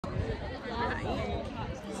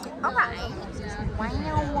Alright.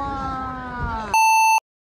 Wow.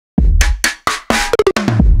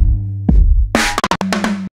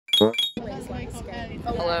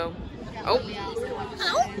 Hello. Oh.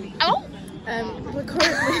 Oh. We're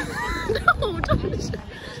currently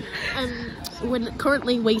we're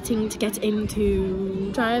currently waiting to get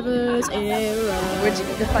into driver's era. Which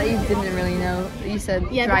the fact you didn't really know. You said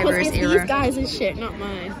Yeah, driver's because it's era. these guys' is shit, not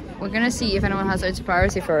mine. We're gonna see if anyone has O2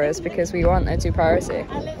 priority for us because we want O2 priority.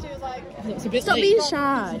 Stop being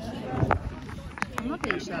shy. I'm not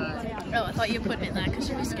being shy. Oh, I thought you were putting it there because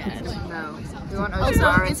you were scared. No. We want O2 Also,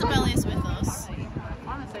 priority. Isabella's with us.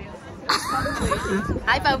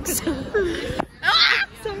 Hi, folks. Sorry.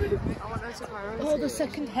 I want O2 priority. Oh, the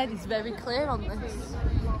second head is very clear on this.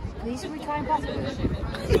 Please can we try and pop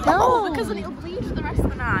it? No, because then it'll bleed for the rest of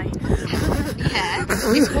the night. Yeah.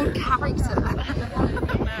 It's called character.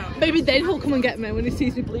 Maybe then he'll come and get me when he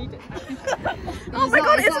sees me bleeding. Oh my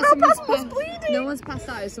god, it's not possible bleeding. No one's passed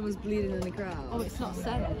out if someone's bleeding in the crowd. Oh, it's not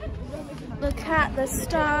said. Look at the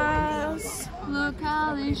stars. Look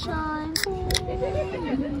how they shine.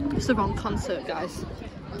 It's the wrong concert, guys.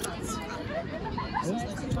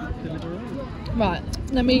 Right,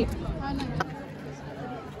 let me...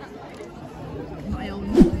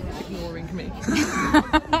 ignoring me.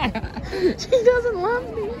 She doesn't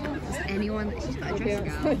love me. Does anyone... She's got a dress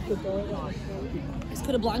gown. It's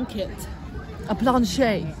got a blanket. A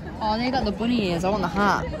planche. Oh, they got the bunny ears. I want the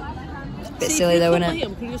hat. Bit silly though, isn't it?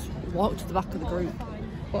 We could just walk to the back of the group.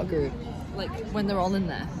 What group? Like, when they're all in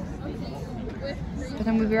there. But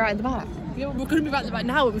then we'd be right at the back. Yeah, we're going to be right there right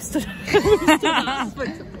now. We've stood for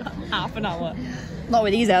half an hour. Not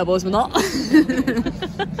with these elbows, we're not.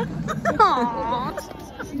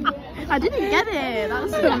 I didn't get it.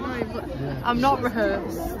 That's so annoying. But I'm not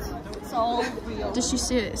rehearsed. It's all real. does she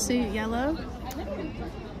suit yellow?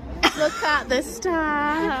 Look at the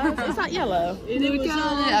stars. Is that yellow?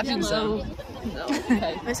 I think so. No,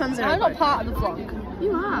 okay. This one's I'm not part of the vlog.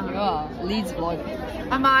 You are. You are. Leeds vlog.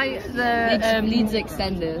 Am I the Leeds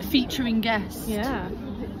extended. featuring guest? Yeah.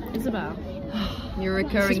 Isabel. You're a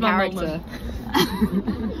recurring This is my character.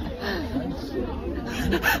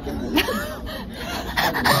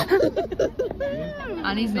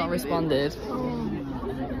 And he's not responded.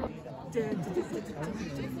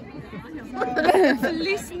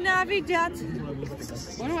 Feliz Navidad.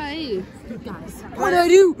 What do I do? Guys. What do I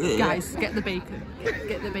do? Guys, get the bacon.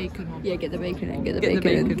 Get the bacon on. Yeah, get the bacon in. Get the Get the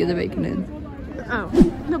bacon in. bacon. Get the bacon in. Oh.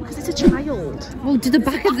 No, because it's a child. Oh, to the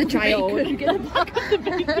back of the child. Get the back of the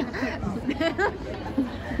bacon.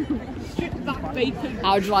 Strip back bacon.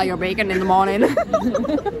 How would you like your bacon in the morning?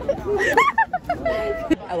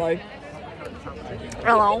 Hello.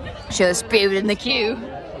 Hello. Should have spewed in the queue.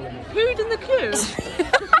 Food in the queue.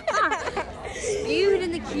 Spewed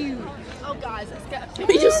in the queue. Oh, guys, let's get.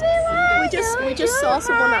 We just saw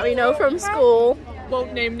someone that we know from school.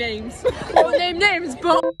 Won't name names. Won't name names,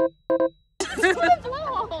 but.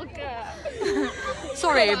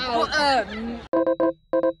 Sorry, but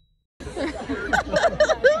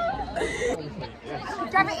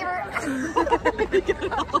Drive it here.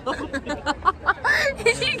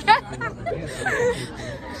 did you get that?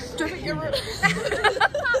 Drive it here.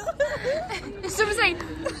 Someone saying,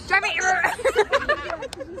 drive it here.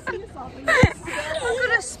 I'm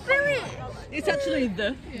gonna spill it. It's actually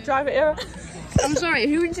the drive it era. I'm sorry,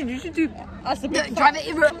 who introduced you to That's the big drive it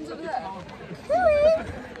here?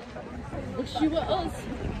 Wish you were us.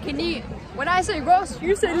 Can you, when I say Ross,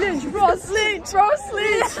 you say Lynch. Ross, Lynch, Ross,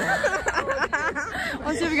 Lynch.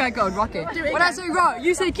 Let's see if we got going, Rocky. When I say Ross,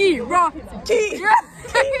 you say Key, Ross, Key.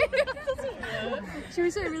 Should we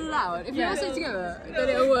say it really loud? If we all say it together, then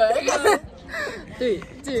it'll work. 3,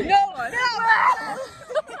 2, No one.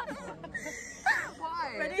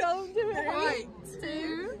 Why? Ready? Don't do it. 3,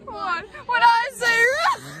 2, 1. When I say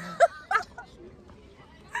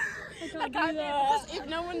I can't do that. If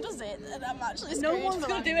no one does it, then I'm actually No screwed. one's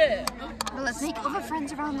gonna do it. well, let's make other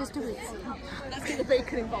friends around us do it. Let's get the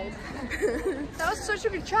bacon involved. That was such a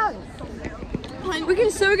good chance. We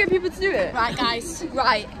can so get people to do it. Right, guys.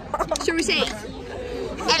 Right. Shall we say it?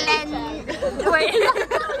 Ellen. Wait.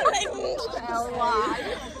 Lynck. No. Lynch.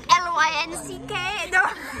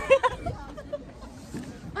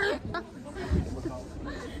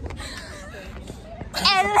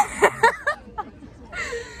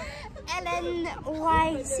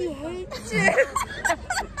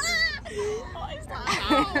 What is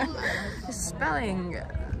that? Spelling.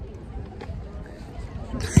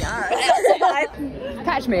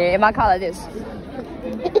 Catch me in my car like this.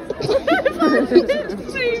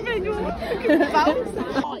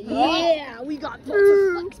 Oh, yeah, we got Lots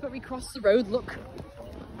of flex, but we crossed the road. Look.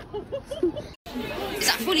 Is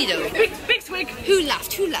that funny though? Big swig. Who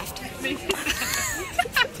laughed? Who laughed?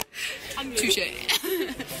 Touche.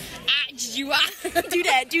 You are. Do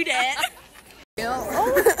that, do that.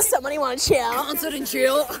 Oh, somebody want to chill? Answer and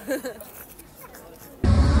chill.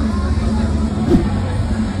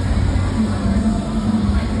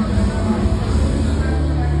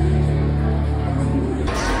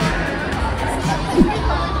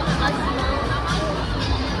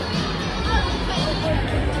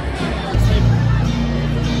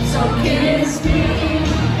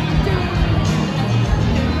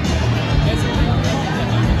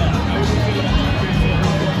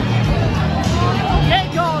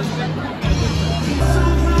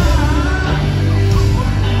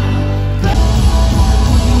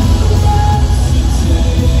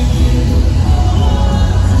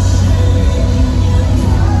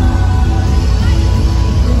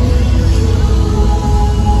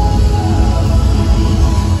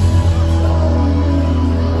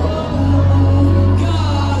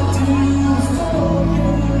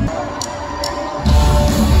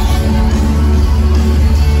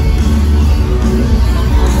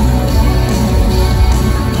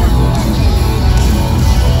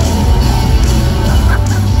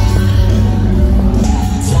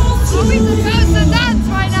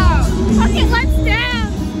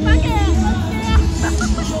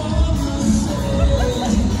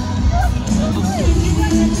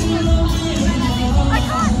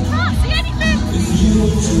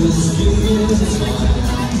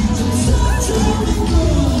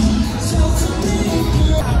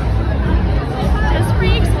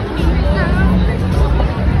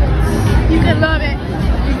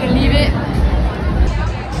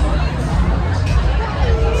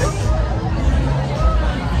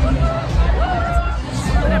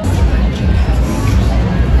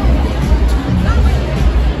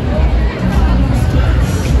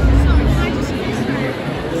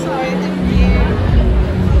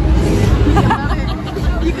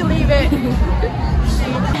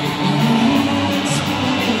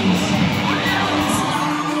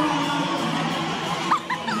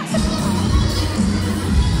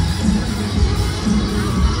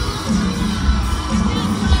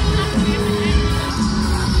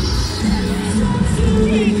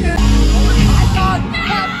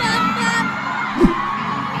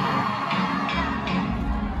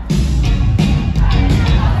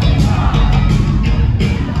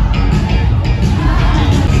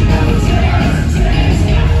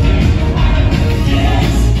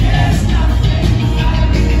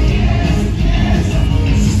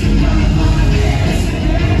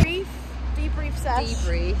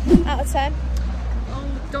 Out of 10?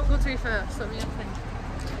 Don't go too fast. Let me have a think.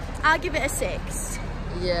 I'll give it a 6.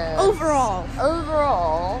 Yeah. Overall?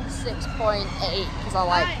 Overall, 6.8 because I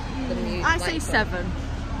like the music. I say 7.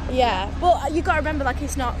 Yeah, but you gotta remember, like,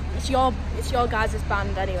 it's your guys'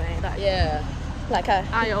 band anyway. That, Yeah. Like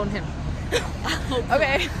I own him.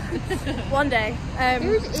 Okay. One day.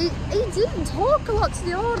 He didn't talk a lot to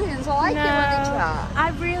the audience. I like it when they chat. I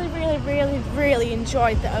really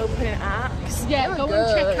enjoyed the opening acts. Yeah, go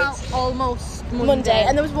and check out Almost Monday.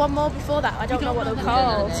 And there was one more before that. I don't know what they were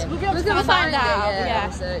called. We'll find out.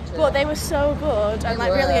 Yeah. But they were so good and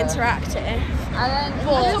like really interactive. And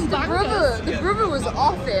then the brother was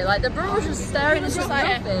off it. Like the brother was just staring at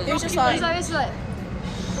nothing. He was just like,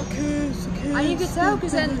 and you could tell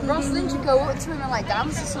because then Ross Lynch would go up to him and like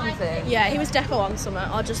dance or something. yeah, he was defo on something,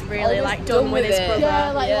 or just really like done with his brother.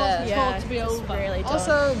 Yeah, like yeah, to be over. Really done.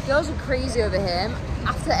 Also, girls were crazy over him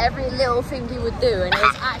after every little thing he would do, and it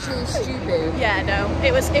was actually stupid. Yeah, no,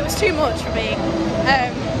 it was too much for me.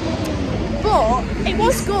 But it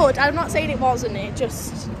was good. I'm not saying it wasn't.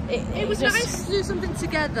 It was just nice to do something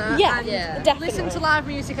together. Yeah, and definitely. listen to live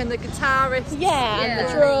music and the guitarist. and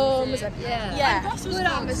the drums. And, Yeah. Good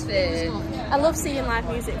atmosphere. I love seeing live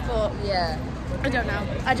music, but Yeah. I don't know.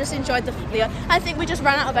 I just enjoyed the. I think we just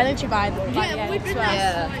ran out of energy by the end. we've been as well.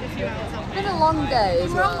 there quite a few hours. It's been a long day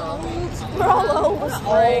as well. We're all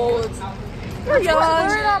old. We're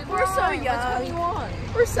young. We're so We're young. 21.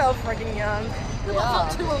 We're so freaking young. We're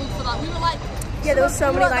not too old for that. We were like, Yeah, there was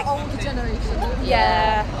so many like. the older generation.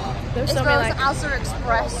 Yeah. There was It's so many those like. Azure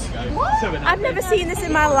Express. What? I've never seen this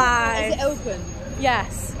in my life. Is it open?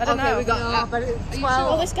 Yes. I don't know. We got. But it's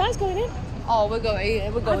 12. Oh, this guy's going in. Oh, we're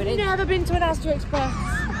going. We're going in. Never been to an Astor Express.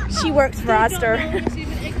 She works for Astor. It's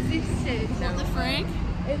even existed. What the frick?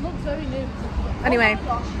 It looks very new. Anyway.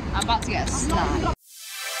 I'm about to get a snack.